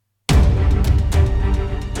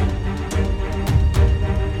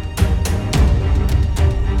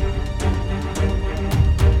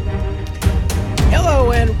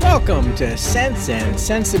Welcome to Sense and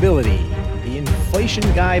Sensibility, the Inflation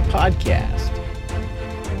Guy podcast.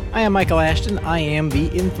 I am Michael Ashton. I am the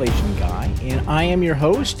Inflation Guy, and I am your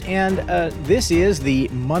host, and this is the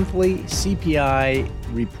monthly CPI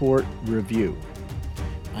report review.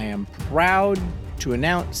 I am proud to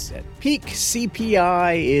announce that peak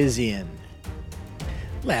CPI is in.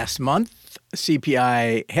 Last month,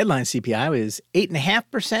 headline CPI was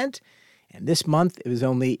 8.5%, and this month it was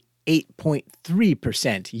only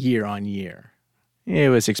 8.3% year on year. It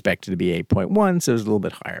was expected to be 8.1, so it was a little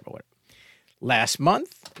bit higher. But last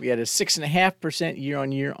month, we had a 6.5% year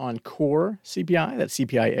on year on core CPI. That's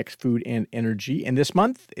CPI ex food and energy. And this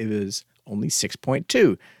month, it was only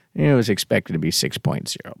 6.2. It was expected to be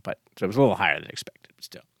 6.0, but so it was a little higher than expected, but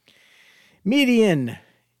still. Median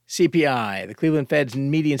CPI, the Cleveland Fed's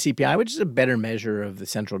median CPI, which is a better measure of the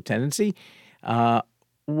central tendency,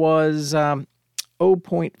 was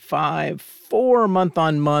 0.54 month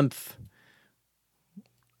on month,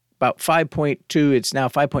 about 5.2. It's now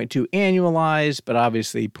 5.2 annualized, but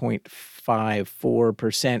obviously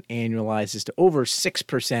 0.54% annualizes to over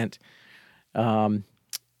 6%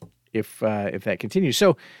 if that continues.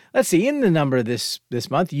 So let's see, in the number this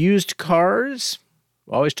month, used cars.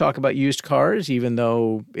 We always talk about used cars, even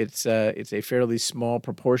though it's a fairly small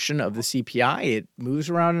proportion of the CPI. It moves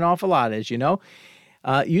around an awful lot, as you know.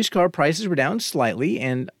 Used car prices were down slightly,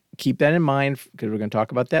 and keep that in mind because we're going to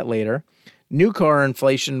talk about that later. New car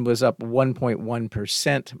inflation was up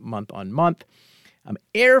 1.1% month on month.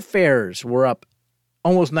 Airfares were up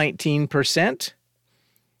almost 19%.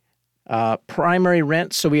 Primary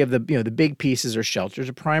rents, so we have the big pieces are shelters.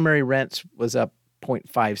 The primary rents was up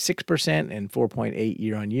 0.56% and 4.8%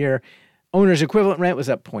 year on year. Owner's equivalent rent was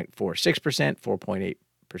up 0.46%,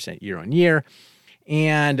 4.8% year on year.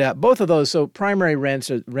 And both of those, so primary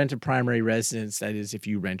rents, rent of primary residence, that is if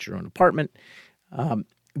you rent your own apartment,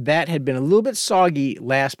 that had been a little bit soggy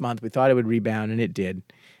last month. We thought it would rebound, and it did.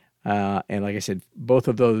 And like I said, both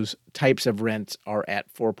of those types of rents are at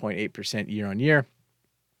 4.8% year on year.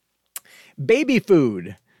 Baby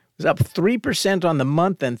food was up 3% on the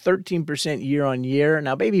month and 13% year on year.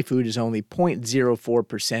 Now, baby food is only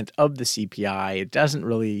 0.04% of the CPI. It doesn't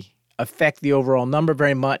really affect the overall number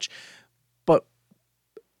very much, but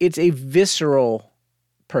it's a visceral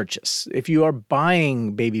purchase. If you are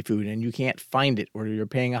buying baby food and you can't find it, or you're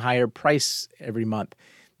paying a higher price every month,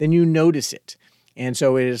 then you notice it. And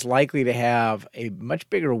so it is likely to have a much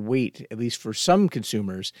bigger weight, at least for some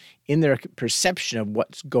consumers, in their perception of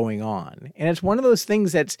what's going on. And it's one of those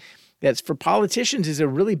things that's for politicians is a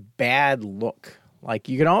really bad look. Like,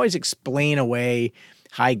 you can always explain away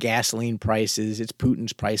high gasoline prices, it's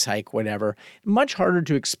Putin's price hike, whatever. Much harder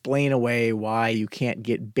to explain away why you can't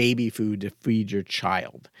get baby food to feed your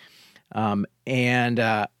child. We'll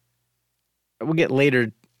get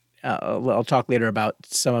later. I'll talk later about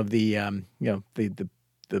some of the the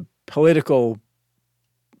political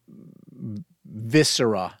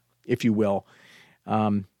viscera, if you will.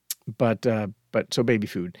 But so baby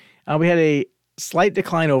food. We had a slight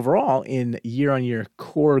decline overall in year-on-year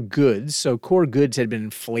core goods. So core goods had been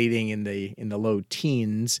inflating in the low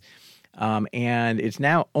teens, and it's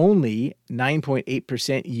now only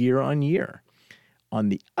 9.8% year-on-year. On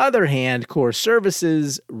the other hand, core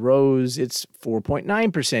services rose. It's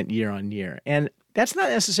 4.9% year-on-year, and that's not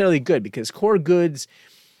necessarily good because core goods,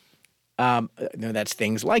 that's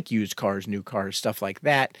things like used cars, new cars, stuff like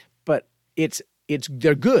that. But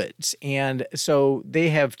they're goods, and so they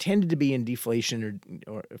have tended to be in deflation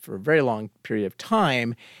or for a very long period of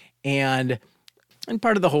time, and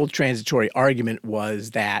part of the whole transitory argument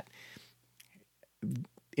was that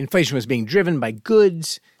inflation was being driven by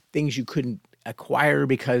goods, things you couldn't acquire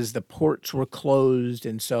because the ports were closed,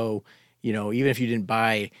 and so even if you didn't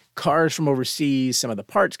buy cars from overseas, some of the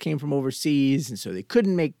parts came from overseas, and so they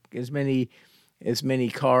couldn't make as many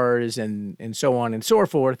cars, and so on and so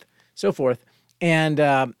forth. And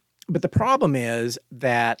but the problem is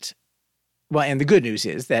that, and the good news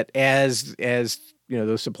is that as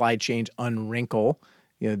those supply chains unwrinkle,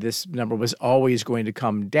 this number was always going to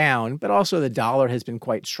come down. But also the dollar has been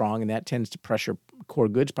quite strong, and that tends to pressure core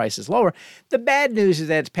goods prices lower. The bad news is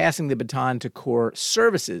that it's passing the baton to core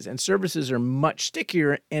services, and services are much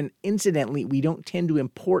stickier. And incidentally, we don't tend to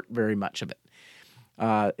import very much of it.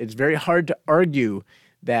 It's very hard to argue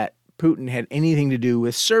that Putin had anything to do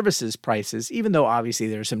with services prices, even though obviously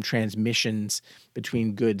there are some transmissions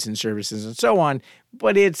between goods and services and so on.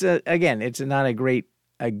 But it's not a great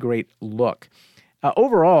look.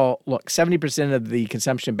 Overall, look, 70% of the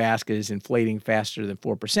consumption basket is inflating faster than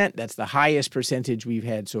 4%. That's the highest percentage we've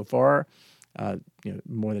had so far.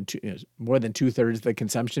 More than 2/3 of the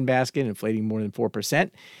consumption basket inflating more than 4%.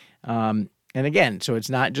 And again, so it's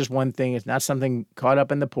not just one thing. It's not something caught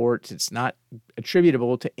up in the ports. It's not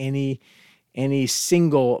attributable to any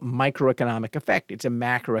single microeconomic effect. It's a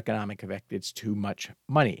macroeconomic effect. It's too much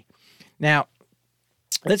money. Now,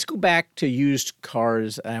 let's go back to used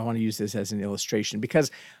cars. And I want to use this as an illustration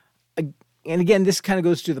because, and again, this kind of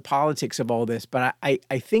goes to the politics of all this, but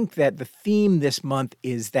I think that the theme this month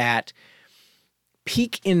is that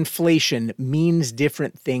peak inflation means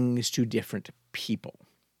different things to different people.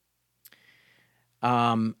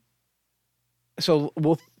 So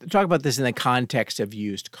we'll talk about this in the context of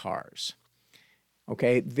used cars.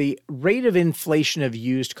 Okay, the rate of inflation of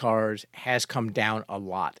used cars has come down a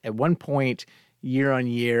lot. At one point, year on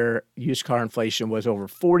year, used car inflation was over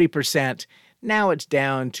 40%. Now it's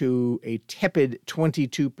down to a tepid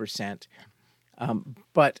 22%.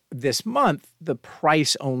 But this month, the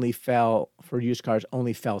price only fell for used cars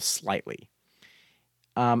only fell slightly.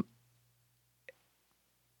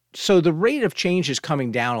 So the rate of change is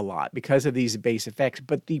coming down a lot because of these base effects,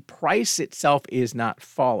 but the price itself is not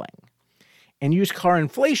falling. And used car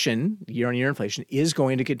inflation, year-on-year inflation, is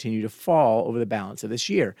going to continue to fall over the balance of this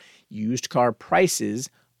year. Used car prices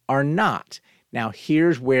are not. Now,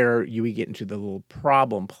 here's where we get into the little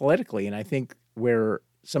problem politically, and I think where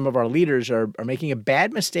some of our leaders are making a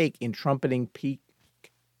bad mistake in trumpeting peak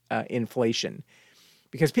inflation.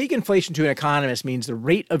 Because peak inflation to an economist means the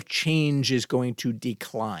rate of change is going to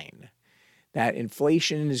decline. That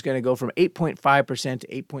inflation is going to go from 8.5% to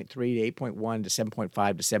 8.3 to 8.1 to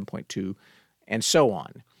 7.5 to 7.2 and so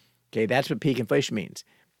on. Okay, that's what peak inflation means.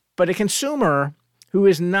 But a consumer who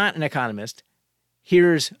is not an economist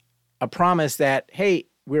hears a promise that, hey,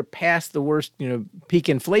 we're past the worst, peak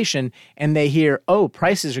inflation, and they hear, oh,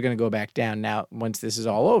 prices are going to go back down now once this is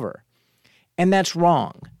all over. And that's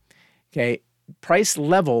wrong. Okay, price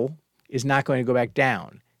level is not going to go back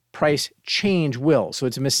down. Price change will. So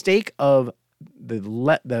it's a mistake of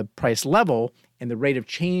the price level and the rate of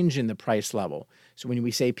change in the price level. So when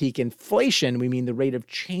we say peak inflation, we mean the rate of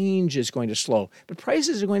change is going to slow. But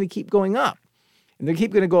prices are going to keep going up. And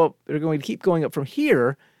they're going to keep going up from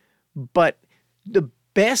here. But the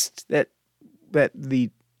best that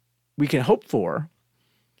we can hope for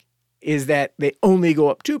is that they only go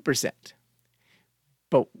up 2%.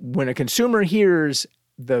 But when a consumer hears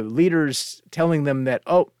the leaders telling them that,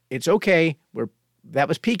 oh, it's okay, that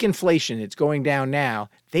was peak inflation, it's going down now,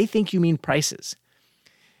 they think you mean prices.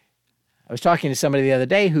 I was talking to somebody the other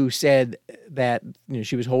day who said that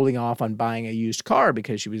she was holding off on buying a used car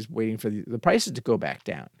because she was waiting for the prices to go back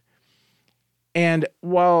down. And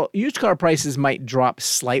while used car prices might drop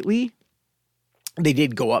slightly, they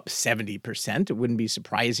did go up 70%. It wouldn't be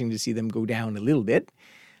surprising to see them go down a little bit.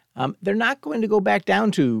 They're not going to go back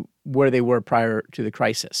down to where they were prior to the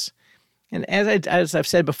crisis. And as I've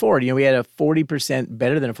said before, we had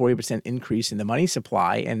better than a 40% increase in the money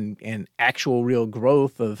supply and actual real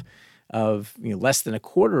growth of less than a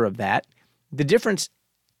quarter of that. The difference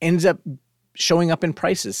ends up showing up in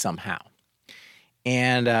prices somehow.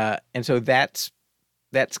 And so that's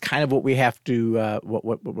kind of what we have to what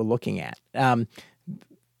we're looking at.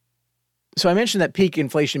 So I mentioned that peak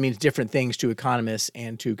inflation means different things to economists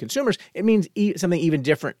and to consumers. It means something even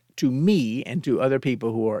different to me and to other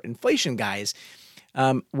people who are inflation guys.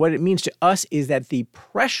 What it means to us is that the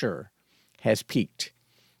pressure has peaked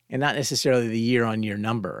and not necessarily the year-on-year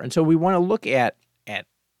number. And so we want to look at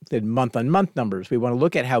the month-on-month numbers. We want to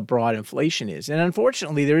look at how broad inflation is. And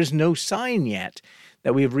unfortunately, there is no sign yet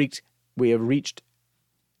that we have reached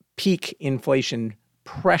peak inflation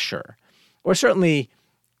pressure, or certainly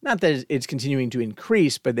not that it's continuing to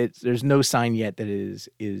increase, but there's no sign yet that it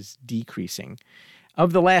is decreasing.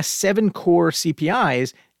 Of the last 7 core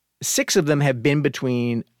CPIs, 6 of them have been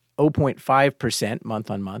between 0.5% month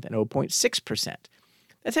on month and 0.6%.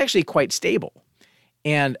 That's actually quite stable.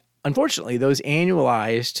 And unfortunately, those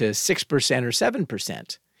annualize to 6% or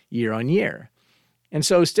 7% year on year. And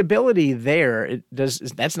so stability there,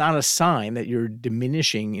 that's not a sign that you're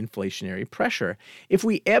diminishing inflationary pressure. If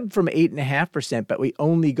we ebb from 8.5%, but we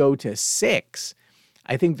only go to 6%,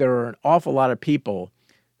 I think there are an awful lot of people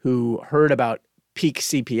who heard about peak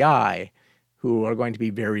CPI who are going to be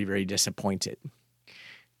very, very disappointed.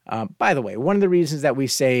 By the way, one of the reasons that we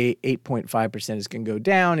say 8.5% is going to go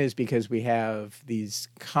down is because we have these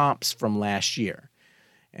comps from last year.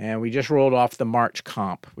 And we just rolled off the March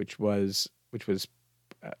comp, which was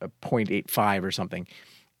 0.85 or something.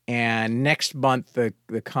 And next month, the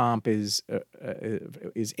comp is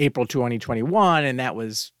April 2021, and that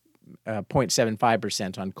was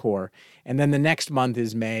 0.75% on core. And then the next month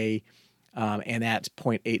is May, and that's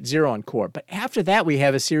 0.80 on core. But after that, we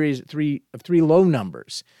have a series of three low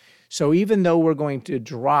numbers. So even though we're going to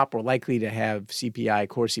drop, or likely to have CPI,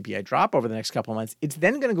 core CPI drop over the next couple of months, it's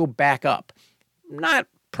then going to go back up. Not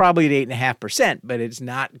probably at 8.5%, but it's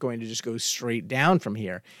not going to just go straight down from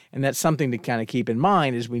here. And that's something to kind of keep in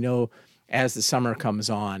mind, as we know as the summer comes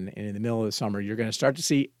on, and in the middle of the summer, you're going to start to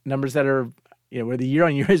see numbers that are, where the year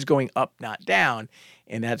on year is going up, not down.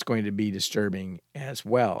 And that's going to be disturbing as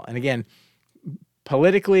well. And again,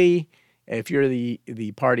 politically, if you're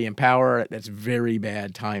the party in power, that's very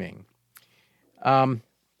bad timing.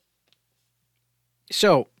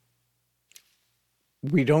 So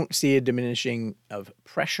we don't see a diminishing of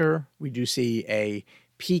pressure. We do see a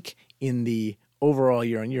peak in the overall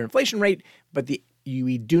year-on-year inflation rate, but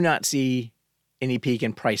we do not see any peak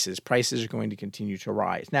in prices. Prices are going to continue to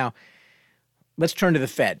rise. Now, let's turn to the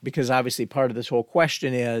Fed, because obviously part of this whole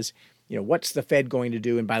question is, what's the Fed going to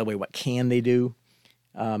do? And by the way, what can they do?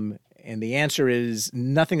 And the answer is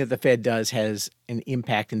nothing that the Fed does has an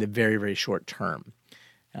impact in the very, very short term.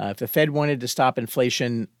 If the Fed wanted to stop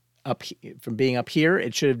inflation from being up here,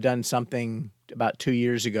 it should have done something about 2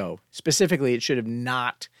 years ago. Specifically, it should have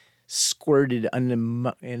not squirted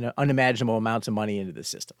unimaginable amounts of money into the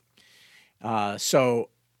system. So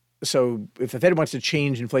if the Fed wants to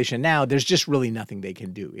change inflation now, there's just really nothing they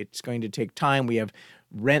can do. It's going to take time.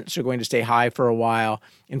 Rents are going to stay high for a while.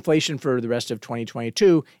 Inflation for the rest of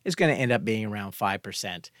 2022 is going to end up being around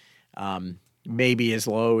 5%. Maybe as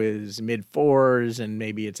low as mid fours, and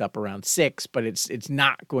maybe it's up around 6, but it's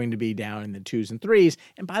not going to be down in the 2s and 3s.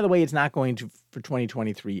 And by the way, it's not going to for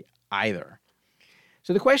 2023 either.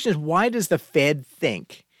 So the question is, why does the Fed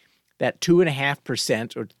think that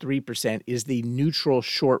 2.5% or 3% is the neutral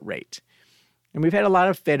short rate? And we've had a lot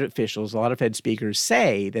of Fed officials, a lot of Fed speakers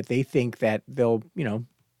say that they think that they'll, and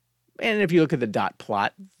if you look at the dot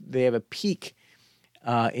plot, they have a peak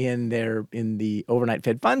in the overnight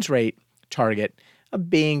Fed funds rate target of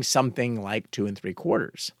being something like 2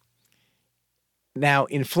 3/4. Now,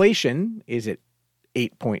 inflation is at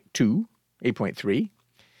 8.2, 8.3,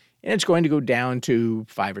 and it's going to go down to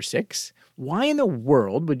 5 or 6. Why in the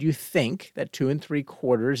world would you think that 2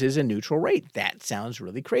 3/4 is a neutral rate? That sounds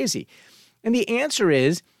really crazy. And the answer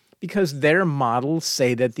is because their models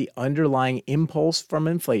say that the underlying impulse from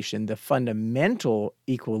inflation, the fundamental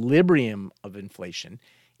equilibrium of inflation,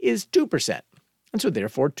 is 2%. And so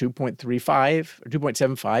therefore 2.35 or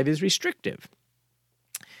 2.75 is restrictive.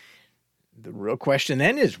 The real question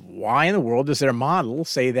then is, why in the world does their model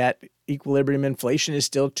say that equilibrium inflation is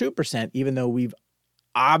still 2%, even though we've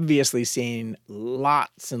obviously seen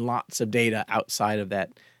lots and lots of data outside of that,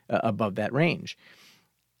 above that range?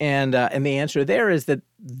 And the answer there is that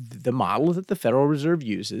the models that the Federal Reserve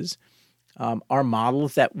uses are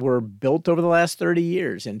models that were built over the last 30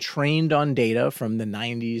 years and trained on data from the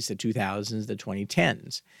 90s, the 2000s, the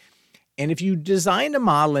 2010s. And if you designed a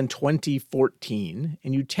model in 2014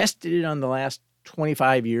 and you tested it on the last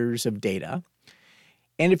 25 years of data,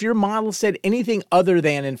 and if your model said anything other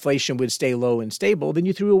than inflation would stay low and stable, then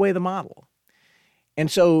you threw away the model. And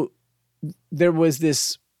so there was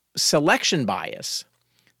this selection bias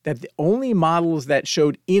that the only models that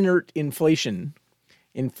showed inert inflation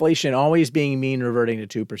always being mean reverting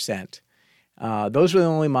to 2%, those were the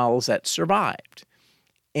only models that survived.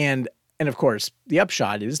 And of course, the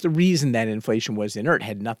upshot is the reason that inflation was inert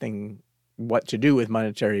had nothing whatsoever to do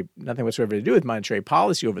with monetary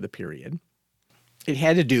policy over the period. It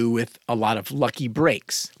had to do with a lot of lucky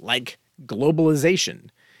breaks, like globalization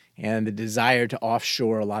and the desire to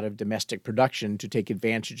offshore a lot of domestic production to take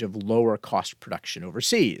advantage of lower cost production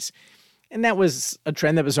overseas. And that was a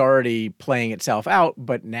trend that was already playing itself out,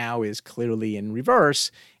 but now is clearly in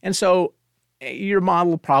reverse. And so your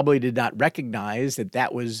model probably did not recognize that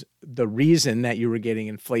that was the reason that you were getting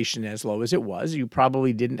inflation as low as it was. You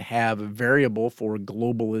probably didn't have a variable for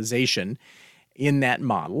globalization in that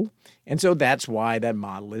model. And so that's why that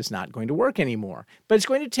model is not going to work anymore. But it's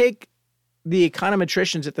going to take the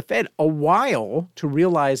econometricians at the Fed a while to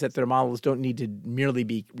realize that their models don't need to merely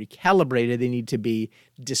be recalibrated. They need to be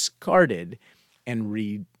discarded and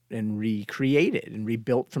recreated and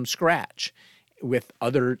rebuilt from scratch with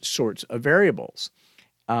other sorts of variables.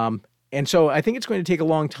 And so I think it's going to take a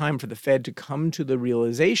long time for the Fed to come to the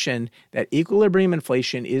realization that equilibrium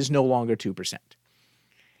inflation is no longer 2%.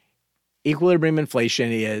 Equilibrium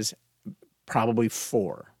inflation is probably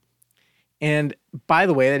 4%. And by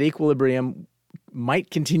the way, that equilibrium might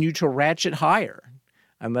continue to ratchet higher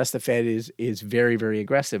unless the Fed is very, very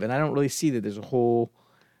aggressive. And I don't really see that there's a whole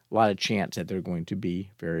lot of chance that they're going to be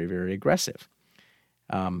very, very aggressive.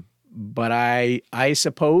 But I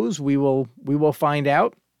suppose we will find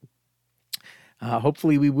out.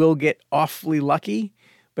 Hopefully we will get awfully lucky.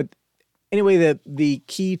 But Anyway, the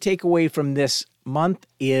key takeaway from this month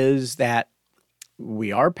is that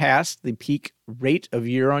we are past the peak rate of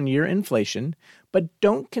year-on-year inflation, but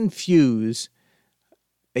don't confuse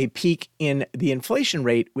a peak in the inflation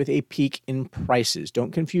rate with a peak in prices.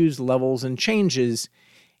 Don't confuse levels and changes.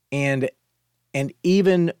 And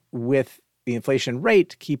even with the inflation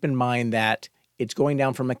rate, keep in mind that it's going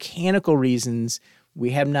down for mechanical reasons.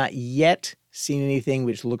 We have not yet seen anything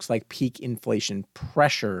which looks like peak inflation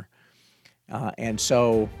pressure. And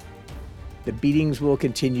so the beatings will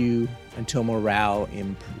continue until morale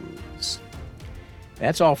improves.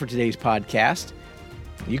 That's all for today's podcast.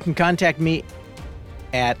 You can contact me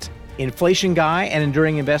at inflationguy at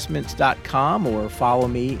enduringinvestments.com or follow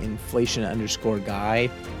me,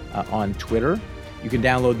 inflation_guy, on Twitter. You can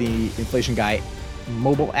download the Inflation Guy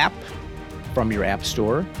mobile app from your app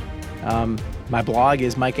store. My blog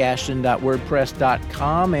is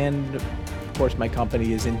mikeashton.wordpress.com, and of course my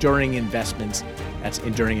company is Enduring Investments. That's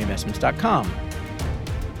enduringinvestments.com.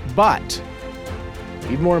 But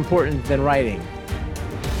even more important than writing,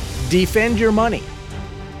 defend your money.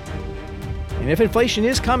 And if inflation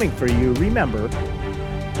is coming for you, remember,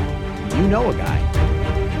 you know a guy.